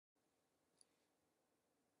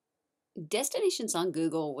Destinations on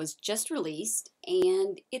Google was just released,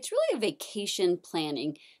 and it's really a vacation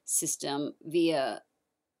planning system via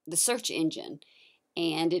the search engine.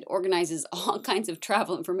 And it organizes all kinds of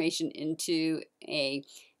travel information into a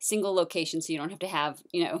single location so you don't have to have,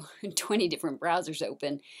 20 different browsers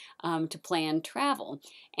open to plan travel.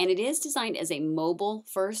 And it is designed as a mobile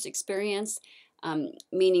first experience.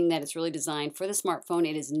 Meaning that it's really designed for the smartphone.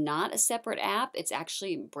 It is not a separate app, it's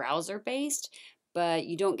actually browser based, but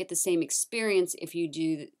you don't get the same experience if you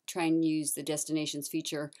do try and use the destinations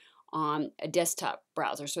feature on a desktop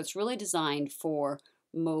browser. So it's really designed for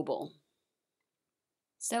mobile.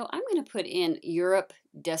 So I'm going to put in Europe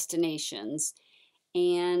destinations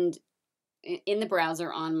and in the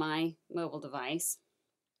browser on my mobile device,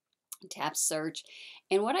 tap search,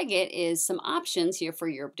 and what I get is some options here for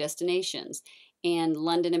Europe destinations. And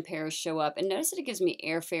London and Paris show up, and notice that it gives me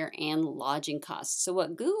airfare and lodging costs. So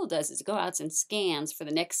what Google does is go out and scans for the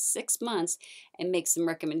next 6 months and make some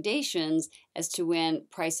recommendations as to when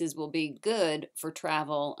prices will be good for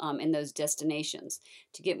travel in those destinations.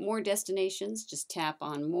 To get more destinations, just tap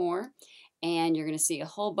on more, and you're going to see a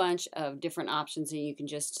whole bunch of different options, and you can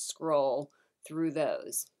just scroll through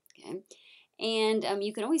those. Okay. And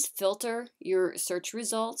you can always filter your search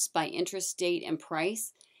results by interest, date, and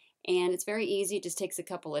price. And it's very easy. It just takes a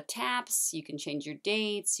couple of taps. You can change your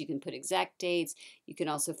dates. You can put exact dates. You can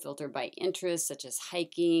also filter by interest, such as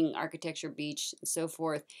hiking, architecture, beach, and so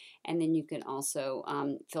forth. And then you can also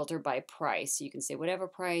filter by price. So you can say whatever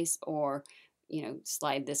price, or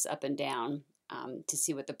slide this up and down to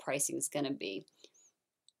see what the pricing is going to be.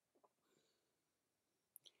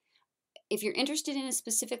 If you're interested in a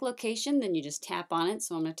specific location, then you just tap on it.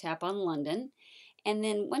 So I'm going to tap on London. And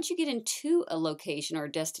then once you get into a location, or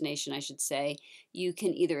a destination, I should say, you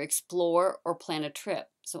can either explore or plan a trip.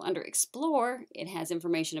 So under Explore, it has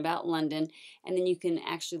information about London, and then you can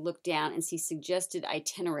actually look down and see suggested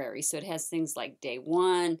itineraries. So it has things like day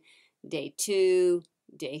 1, day 2,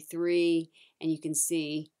 day 3, and you can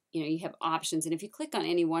see, you have options. And if you click on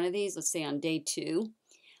any one of these, let's say on day 2,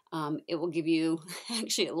 it will give you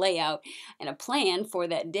actually a layout and a plan for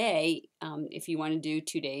that day if you want to do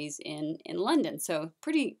 2 days in London. So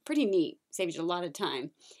pretty neat. Saves you a lot of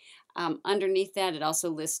time. Underneath that, it also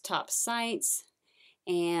lists top sites.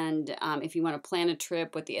 And if you want to plan a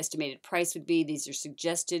trip, what the estimated price would be. These are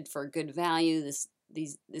suggested for a good value,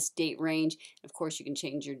 this date range. Of course, you can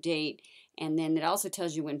change your date. And then it also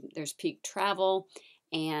tells you when there's peak travel,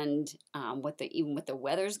 and what the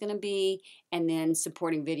weather is going to be, and then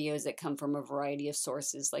supporting videos that come from a variety of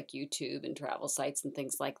sources like YouTube and travel sites and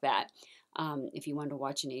things like that. If you want to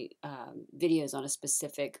watch any videos on a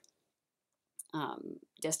specific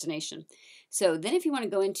destination. So then if you want to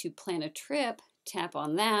go into plan a trip, tap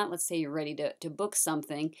on that. Let's say you're ready to book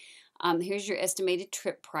something. Here's your estimated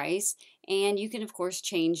trip price, and you can of course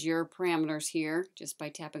change your parameters here just by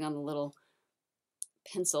tapping on the little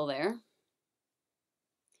pencil there.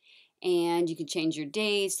 And you can change your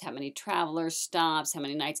dates, how many travelers, stops, how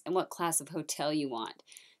many nights, and what class of hotel you want.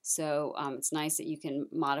 So it's nice that you can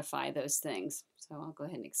modify those things. So I'll go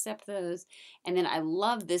ahead and accept those. And then I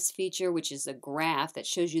love this feature, which is a graph that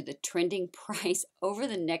shows you the trending price over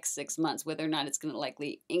the next 6 months, whether or not it's going to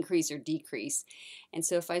likely increase or decrease. And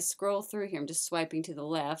so if I scroll through here, I'm just swiping to the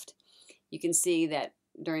left, you can see that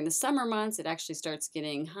during the summer months, it actually starts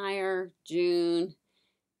getting higher, June,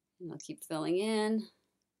 and I'll keep filling in.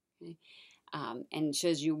 Okay. And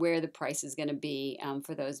shows you where the price is going to be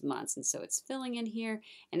for those months. And so it's filling in here,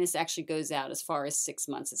 and this actually goes out as far as 6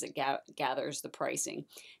 months as it gathers the pricing.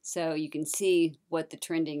 So you can see what the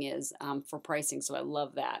trending is for pricing, so I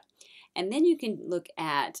love that. And then you can look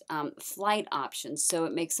at flight options. So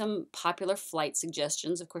it makes some popular flight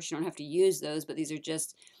suggestions. Of course, you don't have to use those, but these are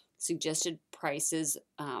just suggested prices,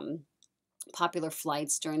 popular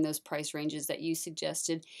flights during those price ranges that you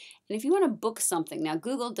suggested. And if you want to book something, now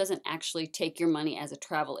Google doesn't actually take your money as a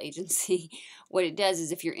travel agency. What it does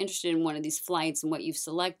is if you're interested in one of these flights and what you've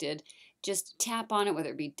selected, just tap on it, whether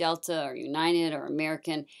it be Delta or United or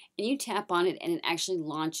American, and you tap on it and it actually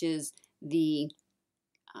launches the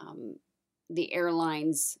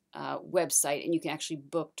airline's website, and you can actually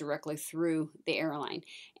book directly through the airline.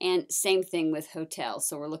 And same thing with hotels.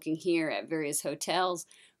 So we're looking here at various hotels.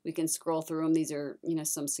 We can scroll through them. These are,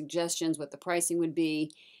 some suggestions what the pricing would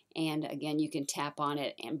be. And again, you can tap on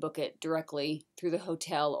it and book it directly through the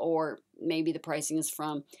hotel, or maybe the pricing is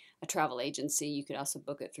from a travel agency. You could also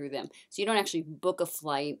book it through them. So you don't actually book a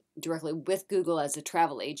flight directly with Google as a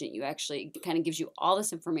travel agent. You actually, it kind of gives you all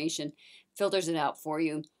this information, filters it out for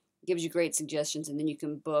you, gives you great suggestions, and then you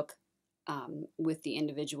can book with the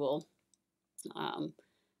individual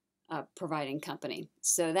providing company.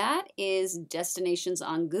 So that is Destinations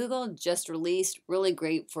on Google, just released. Really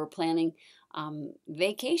great for planning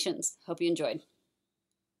vacations. Hope you enjoyed.